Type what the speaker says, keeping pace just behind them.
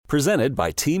Presented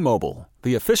by T-Mobile,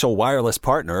 the official wireless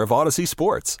partner of Odyssey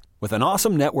Sports. With an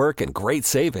awesome network and great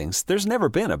savings, there's never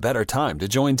been a better time to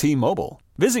join T-Mobile.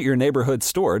 Visit your neighborhood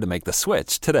store to make the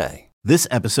switch today. This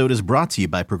episode is brought to you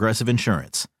by Progressive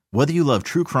Insurance. Whether you love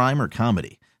true crime or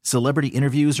comedy, celebrity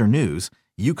interviews or news,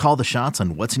 you call the shots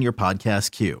on what's in your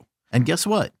podcast queue. And guess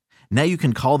what? Now you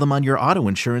can call them on your auto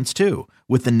insurance too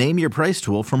with the Name Your Price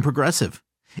tool from Progressive.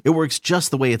 It works just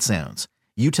the way it sounds.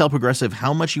 You tell Progressive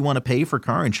how much you want to pay for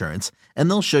car insurance, and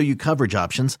they'll show you coverage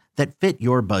options that fit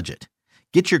your budget.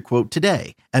 Get your quote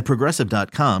today at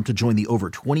Progressive.com to join the over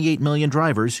 28 million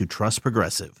drivers who trust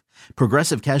Progressive.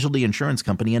 Progressive Casualty Insurance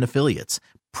Company and Affiliates.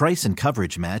 Price and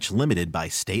coverage match limited by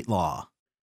state law.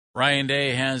 Ryan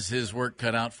Day has his work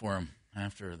cut out for him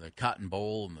after the Cotton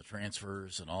Bowl and the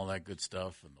transfers and all that good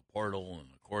stuff and the portal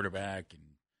and the quarterback and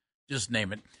just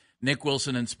name it. Nick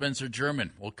Wilson and Spencer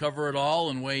German will cover it all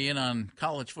and weigh in on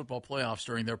college football playoffs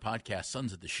during their podcast,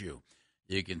 Sons of the Shoe.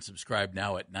 You can subscribe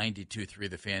now at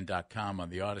 923thefan.com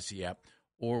on the Odyssey app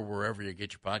or wherever you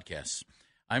get your podcasts.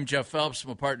 I'm Jeff Phelps.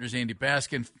 My partner's Andy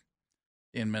Baskin.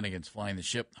 Dan Mennigan's flying the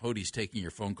ship. Hodie's taking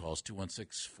your phone calls,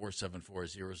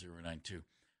 216-474-0092.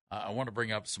 I want to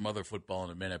bring up some other football in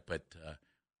a minute, but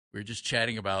we were just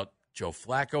chatting about Joe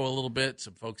Flacco a little bit.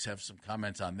 Some folks have some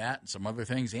comments on that and some other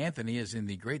things. Anthony is in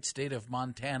the great state of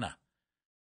Montana.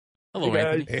 Hello,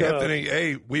 Anthony. Hey, Anthony,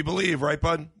 hey, we believe, right,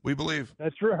 bud? We believe.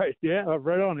 That's right. Yeah,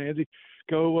 right on, Andy.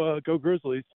 Go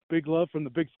Grizzlies. Big love from the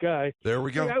big sky. There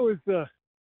we go. Hey, I was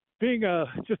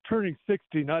just turning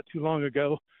 60 not too long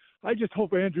ago. I just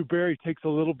hope Andrew Berry takes a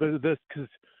little bit of this because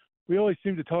we always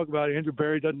seem to talk about Andrew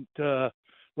Berry doesn't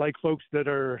like folks that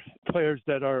are players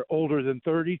that are older than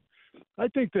 30. I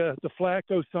think the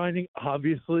Flacco signing,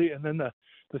 obviously, and then the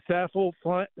Saffold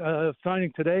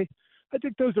signing today, I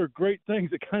think those are great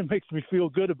things. It kind of makes me feel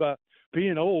good about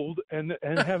being old and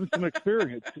having some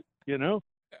experience, you know?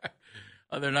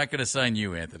 Oh, they're not going to sign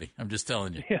you, Anthony. I'm just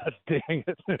telling you. Yeah, dang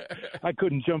it. I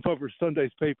couldn't jump over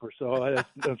Sunday's paper, so I had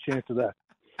no chance of that.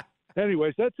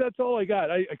 Anyways, that's all I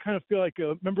got. I kind of feel like,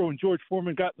 remember when George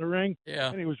Foreman got in the ring? Yeah.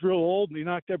 And he was real old and he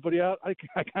knocked everybody out? I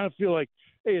kind of feel like,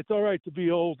 hey, it's all right to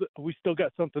be old. We still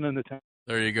got something in the tank.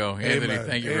 There you go. Anthony,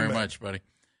 thank you very much, buddy.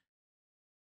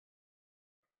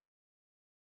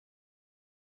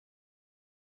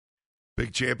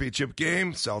 Big championship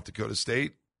game, South Dakota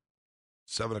State,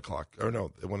 7 o'clock. Or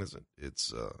no, when is it?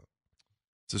 It's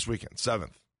this weekend,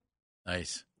 7th.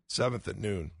 Nice. 7th at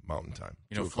noon, Mountain Time.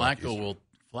 You know, Flacco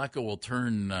will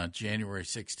turn January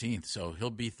 16th, so he'll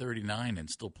be 39 and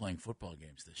still playing football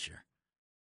games this year.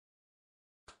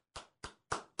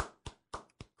 Of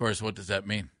course, what does that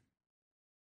mean?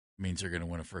 It means they're going to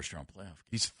win a first-round playoff game.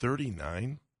 He's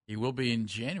 39? He will be in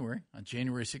January, on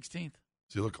January 16th.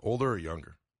 Does he look older or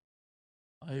younger?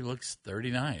 Oh, he looks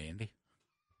 39, Andy.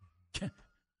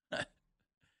 I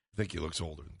think he looks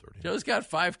older than 39. Joe's got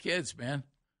 5 kids, man.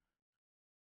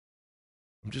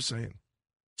 I'm just saying.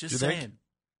 Just saying.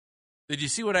 Did you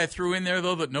see what I threw in there,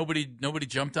 though, that nobody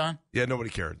jumped on? Yeah, nobody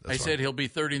cared. I said he'll be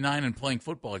 39 and playing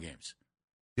football games.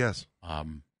 Yes.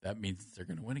 That means they're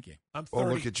going to win a game. I'm 30. Oh,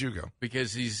 look at you go.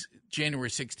 Because January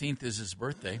 16th is his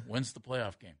birthday. When's the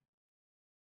playoff game?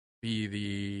 Be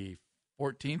the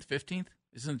 14th, 15th?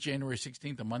 Isn't January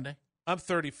 16th a Monday? I'm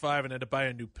 35 and had to buy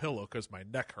a new pillow because my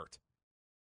neck hurt.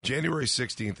 January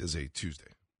 16th is a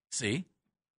Tuesday. See?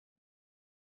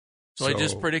 So I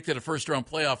just predicted a first-round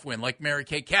playoff win like Mary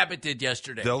Kay Cabot did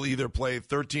yesterday. They'll either play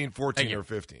 13, 14, or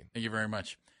 15. Thank you very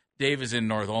much. Dave is in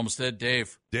North Olmsted.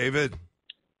 Dave. David.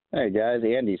 Hey, guys.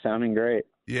 Andy, sounding great.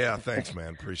 Yeah, thanks,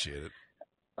 man. Appreciate it.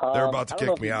 They're about to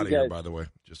kick me out of here, by the way.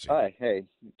 Just so hey,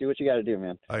 do what you got to do,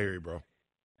 man. I hear you, bro.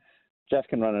 Jeff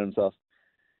can run it himself.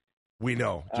 We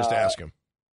know. Just ask him.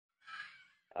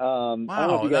 I don't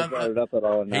know if you guys brought it up at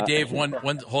all or not. Hey, Dave,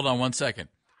 hold on 1 second.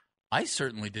 I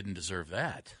certainly didn't deserve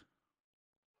that.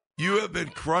 You have been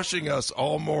crushing us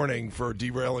all morning for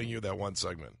derailing you that one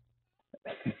segment.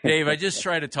 Dave, I just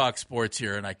try to talk sports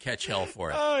here, and I catch hell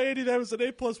for it. Oh, Andy, that was an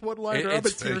A+ one-liner.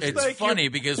 It's funny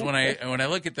because when I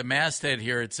look at the masthead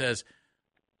here, it says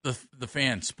the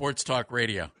fan, Sports Talk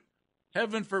Radio.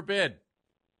 Heaven forbid.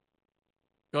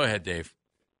 Go ahead, Dave.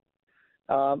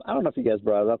 I don't know if you guys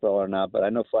brought it up at all or not, but I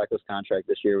know Flacco's contract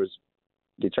this year was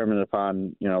determined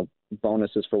upon,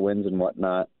 bonuses for wins and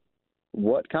whatnot.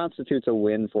 What constitutes a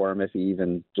win for him if he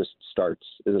even just starts?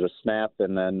 Is it a snap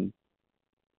and then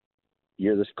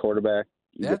you're this quarterback?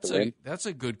 That's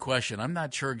a good question. I'm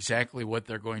not sure exactly what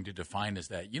they're going to define as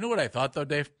that. You know what I thought, though,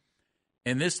 Dave?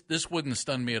 And this wouldn't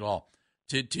stun me at all.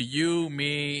 To you,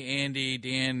 me, Andy,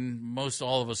 Dan, most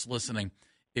all of us listening,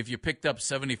 if you picked up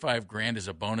 $75,000 as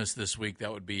a bonus this week,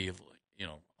 that would be,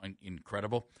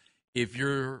 incredible. If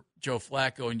you're Joe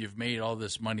Flacco and you've made all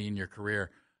this money in your career,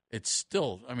 it's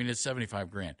still, I mean, it's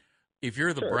 $75,000. If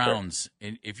you're the Browns,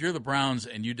 and if you're the Browns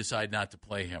and you decide not to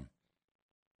play him,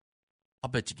 I'll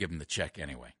bet you give him the check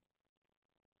anyway.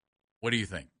 What do you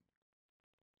think?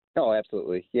 Oh,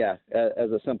 absolutely. Yeah,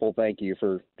 as a simple thank you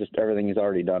for just everything he's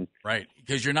already done. Right,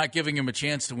 because you're not giving him a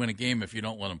chance to win a game if you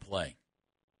don't let him play.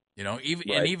 You know,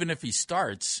 and even if he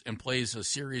starts and plays a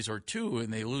series or two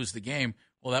and they lose the game,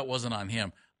 well, that wasn't on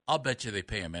him. I'll bet you they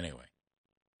pay him anyway.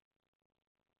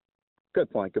 Good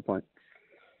point. Good point.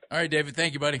 All right, David.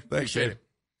 Thank you, buddy. Thanks, Appreciate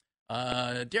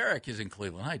it. Derek is in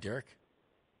Cleveland. Hi, Derek.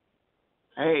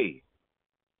 Hey,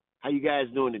 how you guys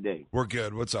doing today? We're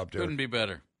good. What's up, dude? Couldn't be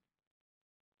better.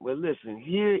 Well, listen,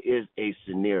 here is a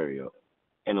scenario,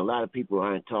 and a lot of people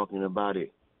aren't talking about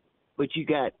it. But you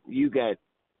got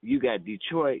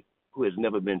Detroit, who has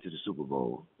never been to the Super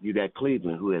Bowl. You got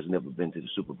Cleveland, who has never been to the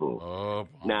Super Bowl. Oh,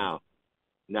 now,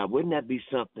 wouldn't that be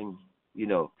something? You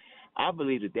know, I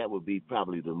believe that would be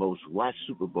probably the most watched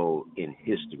Super Bowl in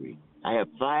history. I have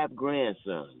 5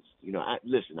 grandsons. You know,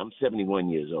 listen, I'm 71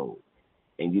 years old,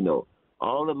 and you know,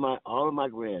 all of my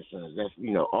grandsons. That's,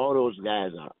 you know, all those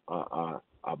guys are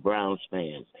Browns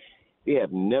fans. They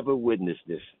have never witnessed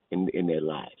this in their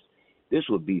lives. This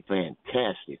would be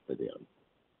fantastic for them.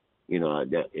 You know,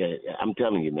 I'm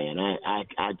telling you, man.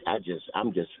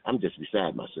 I'm just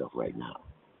beside myself right now.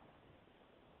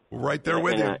 Right there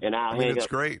with you. It's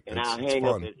great. I'll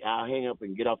hang up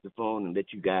and get off the phone and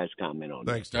let you guys comment on it.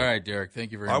 Thanks, Derek. All right, Derek.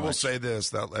 Thank you very much. I will say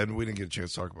this, and we didn't get a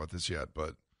chance to talk about this yet,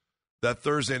 but that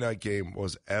Thursday night game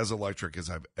was as electric as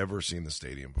I've ever seen the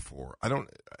stadium before.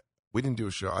 We didn't do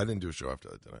a show. I didn't do a show after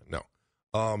that, did I?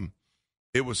 No.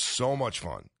 It was so much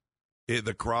fun.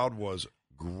 The crowd was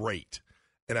great.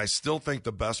 And I still think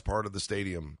the best part of the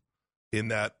stadium in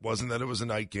that wasn't that it was a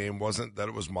night game, wasn't that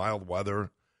it was mild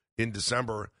weather in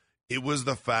December. It was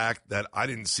the fact that I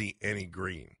didn't see any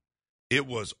green. It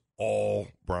was all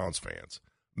Browns fans.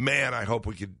 Man, I hope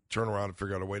we could turn around and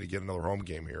figure out a way to get another home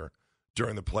game here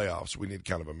during the playoffs. We need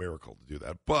kind of a miracle to do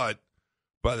that. But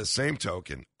by the same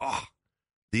token,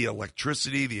 the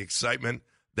electricity, the excitement,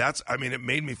 it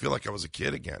made me feel like I was a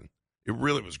kid again. It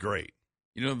really was great.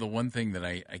 You know, the one thing that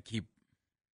I keep,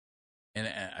 and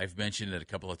I've mentioned it a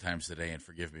couple of times today, and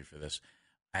forgive me for this,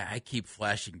 I keep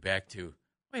flashing back to,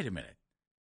 wait a minute.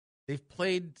 They've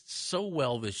played so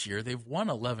well this year. They've won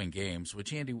 11 games,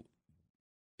 which, Andy,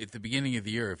 at the beginning of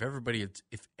the year, if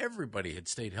everybody had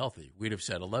stayed healthy, we'd have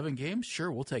said 11 games? Sure,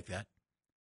 we'll take that.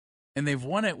 And they've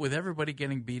won it with everybody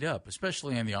getting beat up,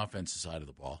 especially on the offensive side of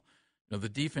the ball. You know, the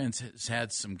defense has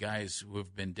had some guys who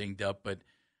have been dinged up, but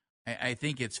I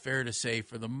think it's fair to say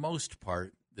for the most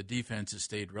part, the defense has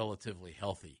stayed relatively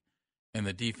healthy, and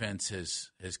the defense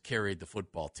has carried the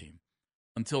football team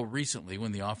until recently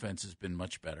when the offense has been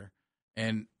much better.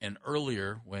 And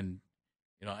earlier when,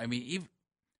 you know, I mean, even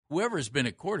whoever's been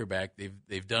at quarterback,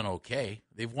 they've done okay.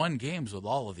 They've won games with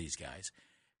all of these guys.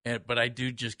 But I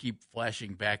do just keep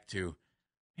flashing back to,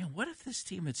 man, what if this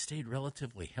team had stayed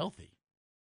relatively healthy?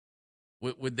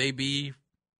 Would they be,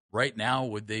 right now,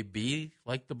 would they be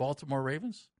like the Baltimore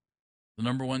Ravens? The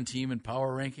number 1 team in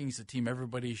power rankings, the team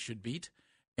everybody should beat?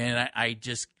 And I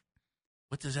just,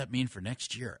 what does that mean for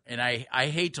next year? And I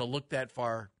hate to look that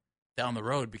far down the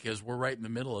road because we're right in the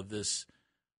middle of this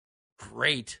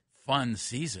great, fun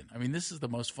season. I mean, this is the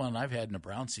most fun I've had in a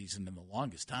Brown season in the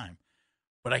longest time.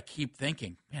 But I keep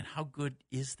thinking, man, how good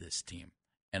is this team?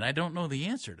 And I don't know the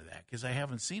answer to that because I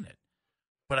haven't seen it.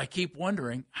 But I keep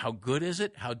wondering, how good is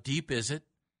it? How deep is it?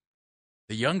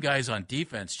 The young guys on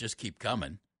defense just keep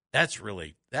coming. That's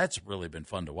really been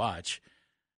fun to watch.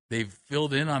 They've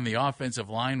filled in on the offensive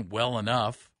line well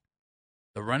enough.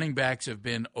 The running backs have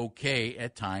been okay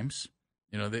at times.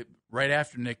 You know, right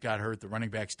after Nick got hurt, the running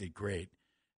backs did great.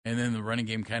 And then the running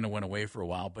game kind of went away for a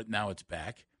while, but now it's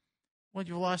back. Well,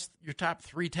 you lost your top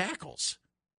 3 tackles.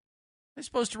 They're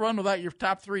supposed to run without your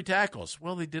top 3 tackles.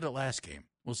 Well, they did it last game.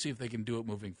 We'll see if they can do it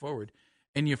moving forward.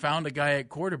 And you found a guy at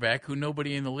quarterback who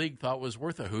nobody in the league thought was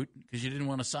worth a hoot because you didn't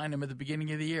want to sign him at the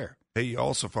beginning of the year. Hey, you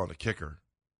also found a kicker.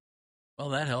 Well,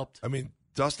 that helped. I mean,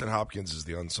 Dustin Hopkins is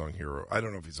the unsung hero. I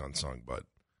don't know if he's unsung, but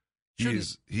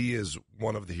he is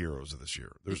one of the heroes of this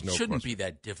year. There's no question. It shouldn't be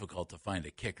that difficult to find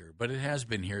a kicker, but it has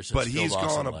been here since. But he's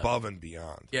gone above and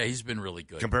beyond. Yeah, he's been really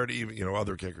good compared to even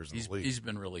other kickers in the league. He's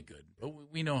been really good, but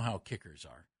we know how kickers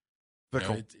are.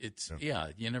 Fickle.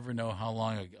 You never know how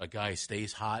long a guy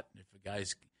stays hot. If a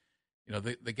guy's,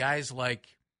 the guys like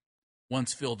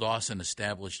once Phil Dawson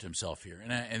established himself here,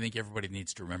 and I think everybody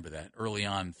needs to remember that. Early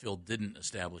on, Phil didn't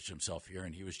establish himself here,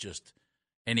 and he was just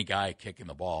any guy kicking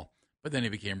the ball. But then he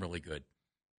became really good.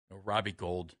 Robbie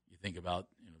Gould, you think about,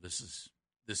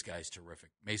 this guy's terrific.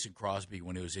 Mason Crosby,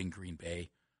 when he was in Green Bay,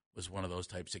 was one of those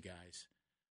types of guys.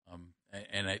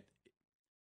 And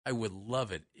I would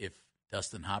love it if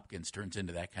Dustin Hopkins turns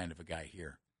into that kind of a guy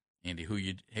here. Andy,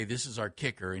 hey, this is our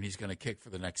kicker, and he's going to kick for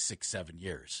the next 6-7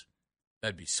 years.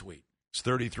 That'd be sweet. He's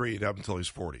 33. He'd have until he's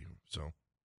 40. So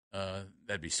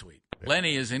that'd be sweet. Yeah.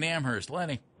 Lenny is in Amherst.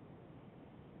 Lenny.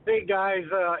 Hey, guys.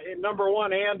 Number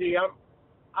one, Andy,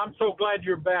 I'm so glad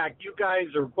you're back. You guys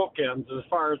are bookends as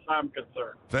far as I'm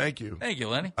concerned. Thank you. Thank you,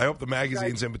 Lenny. I hope the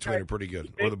magazines in between are pretty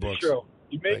good, or the books.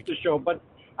 You make the show. But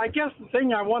I guess the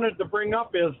thing I wanted to bring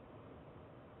up is,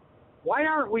 why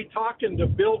aren't we talking to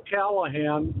Bill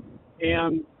Callahan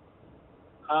and,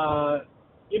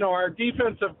 our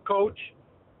defensive coach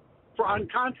on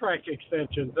contract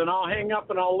extensions? And I'll hang up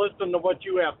and I'll listen to what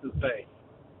you have to say.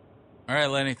 All right,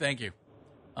 Lenny, thank you.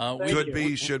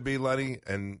 Should be, Lenny.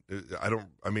 And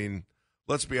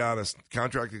let's be honest,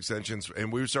 contract extensions,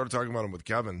 and we started talking about them with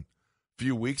Kevin a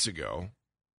few weeks ago.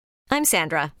 I'm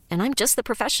Sandra, and I'm just the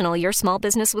professional your small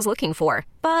business was looking for.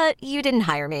 But you didn't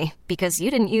hire me because you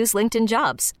didn't use LinkedIn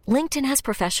Jobs. LinkedIn has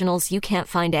professionals you can't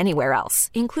find anywhere else,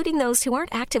 including those who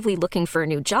aren't actively looking for a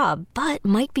new job, but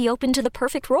might be open to the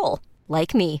perfect role,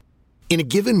 like me. In a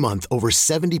given month, over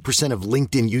 70% of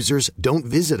LinkedIn users don't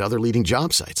visit other leading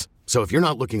job sites. So if you're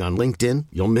not looking on LinkedIn,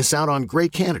 you'll miss out on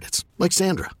great candidates like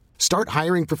Sandra. Start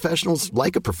hiring professionals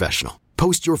like a professional.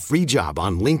 Post your free job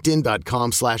on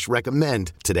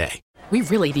linkedin.com/recommend today. We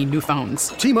really need new phones.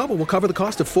 T-Mobile will cover the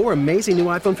cost of 4 amazing new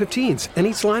iPhone 15s, and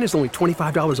each line is only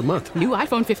 $25 a month. New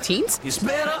iPhone 15s? It's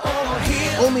better over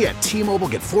here. Only at T-Mobile,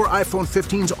 get 4 iPhone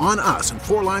 15s on us and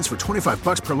 4 lines for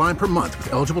 $25 per line per month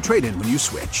with eligible trade-in when you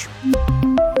switch.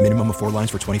 Minimum of 4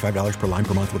 lines for $25 per line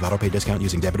per month with autopay discount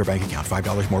using debit or bank account.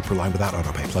 $5 more per line without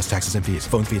autopay, plus taxes and fees.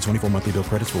 Phone fee at 24 monthly bill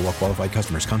credits for well-qualified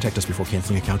customers. Contact us before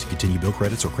canceling account to continue bill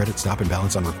credits or credit stop and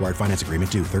balance on required finance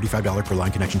agreement due. $35 per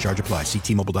line connection charge applies. See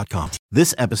T-Mobile.com.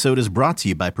 This episode is brought to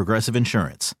you by Progressive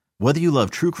Insurance. Whether you love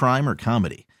true crime or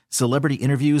comedy, celebrity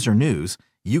interviews or news,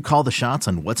 you call the shots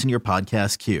on what's in your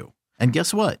podcast queue. And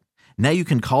guess what? Now you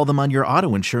can call them on your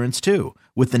auto insurance too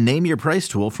with the Name Your Price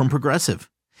tool from Progressive.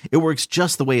 It works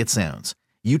just the way it sounds.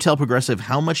 You tell Progressive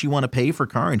how much you want to pay for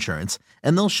car insurance,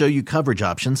 and they'll show you coverage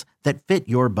options that fit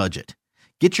your budget.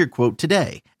 Get your quote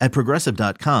today at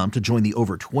Progressive.com to join the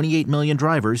over 28 million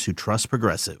drivers who trust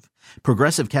Progressive.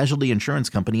 Progressive Casualty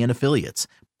Insurance Company and Affiliates.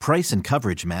 Price and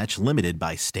coverage match limited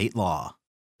by state law.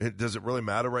 Does it really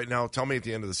matter right now? Tell me at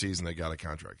the end of the season they got a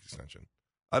contract extension.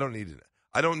 I don't need it.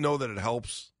 I don't know that it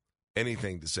helps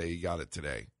anything to say he got it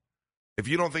today. If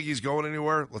you don't think he's going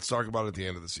anywhere, let's talk about it at the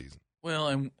end of the season. Well,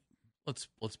 and let's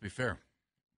be fair.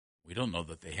 We don't know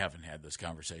that they haven't had this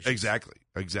conversation. Exactly.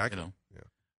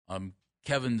 Yeah.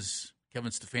 Kevin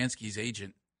Stefanski's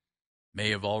agent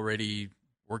may have already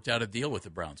worked out a deal with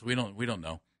the Browns. We don't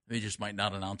know. They just might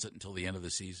not announce it until the end of the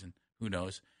season. Who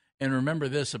knows? And remember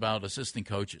this about assistant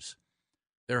coaches.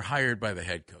 They're hired by the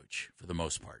head coach for the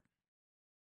most part.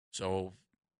 So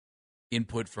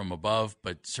input from above,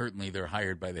 but certainly they're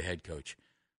hired by the head coach.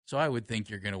 So I would think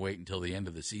you're going to wait until the end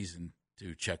of the season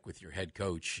to check with your head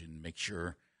coach and make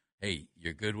sure, hey,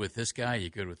 you're good with this guy, you're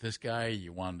good with this guy,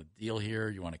 you want a deal here,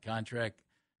 you want a contract,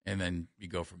 and then you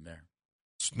go from there.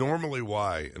 It's normally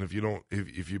why, and if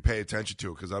you pay attention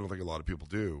to it, because I don't think a lot of people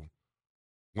do,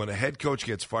 when a head coach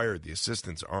gets fired, the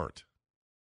assistants aren't.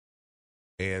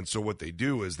 And so what they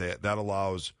do is that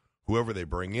allows whoever they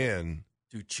bring in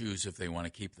to choose if they want to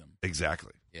keep them.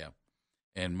 Exactly. Yeah.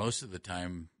 And most of the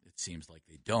time, it seems like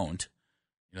they don't.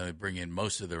 They bring in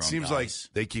most of their own Seems guys.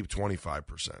 like they keep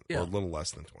 25% or a little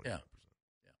less than 25%. Yeah.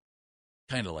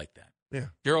 Kind of like that. Yeah.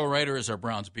 Daryl Ryder is our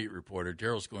Browns beat reporter.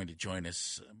 Daryl's going to join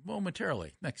us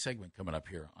momentarily. Next segment coming up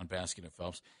here on Baskin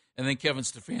Phelps. And then Kevin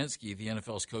Stefanski, the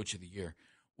NFL's Coach of the Year,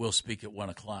 will speak at 1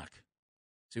 o'clock.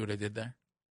 See what I did there?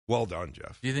 Well done,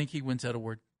 Jeff. Do you think he wins that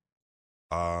award?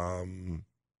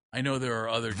 I know there are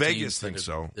other Vegas teams thinks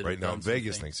so right now.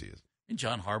 Vegas thinks he is. And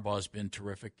John Harbaugh's been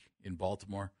terrific in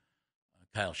Baltimore.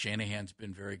 Kyle Shanahan's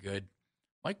been very good.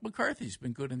 Mike McCarthy's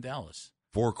been good in Dallas.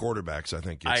 4 quarterbacks, I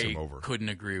think, gets him over. I couldn't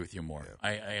agree with you more.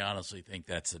 Yeah. I honestly think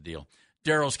that's the deal.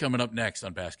 Daryl's coming up next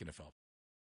on Baskin Phelps.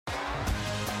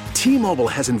 T-Mobile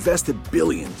has invested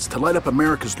billions to light up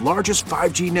America's largest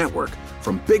 5G network,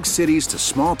 from big cities to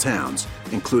small towns,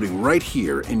 including right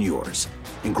here in yours.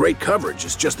 And great coverage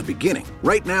is just the beginning.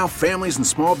 Right now, families and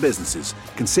small businesses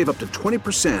can save up to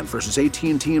 20% versus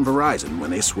AT&T and Verizon when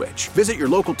they switch. Visit your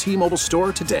local T-Mobile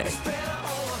store today.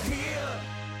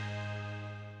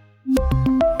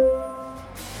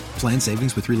 Plan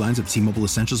savings with 3 lines of T-Mobile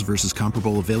Essentials versus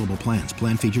comparable available plans.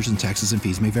 Plan features and taxes and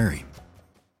fees may vary.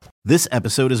 This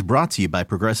episode is brought to you by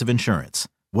Progressive Insurance.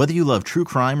 Whether you love true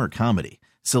crime or comedy,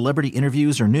 celebrity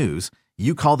interviews or news,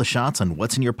 you call the shots on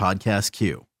what's in your podcast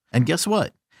queue. And guess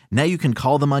what? Now you can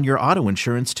call them on your auto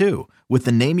insurance too with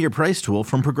the Name Your Price tool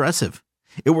from Progressive.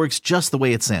 It works just the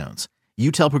way it sounds. You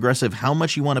tell Progressive how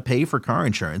much you want to pay for car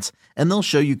insurance, and they'll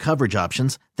show you coverage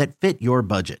options that fit your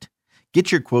budget. Get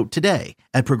your quote today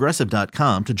at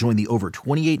Progressive.com to join the over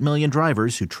 28 million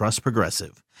drivers who trust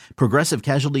Progressive. Progressive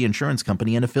Casualty Insurance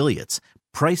Company and Affiliates.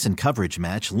 Price and coverage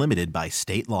match limited by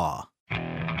state law.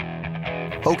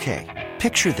 Okay,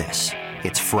 picture this.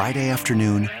 It's Friday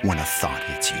afternoon when a thought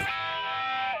hits you.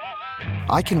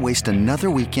 I can waste another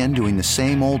weekend doing the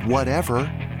same old whatever,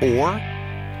 or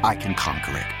I can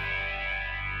conquer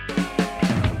it.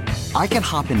 I can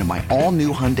hop into my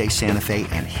all-new Hyundai Santa Fe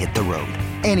and hit the road.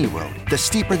 Any road. The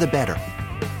steeper, the better.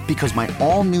 Because my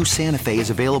all-new Santa Fe is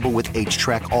available with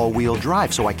H-Track all-wheel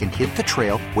drive, so I can hit the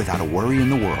trail without a worry in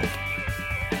the world.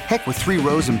 Heck, with 3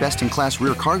 rows and best-in-class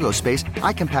rear cargo space,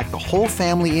 I can pack the whole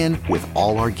family in with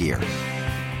all our gear.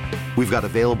 We've got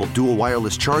available dual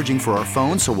wireless charging for our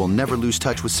phones, so we'll never lose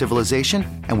touch with civilization,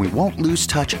 and we won't lose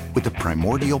touch with the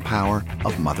primordial power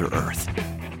of Mother Earth.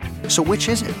 So which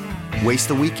is it? Waste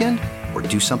the weekend or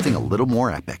do something a little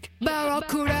more epic?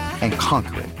 And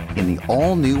conquer it in the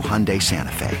all-new Hyundai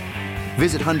Santa Fe.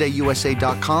 Visit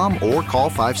HyundaiUSA.com or call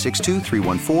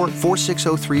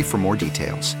 562-314-4603 for more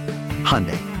details.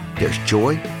 Hyundai, there's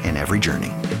joy in every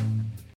journey.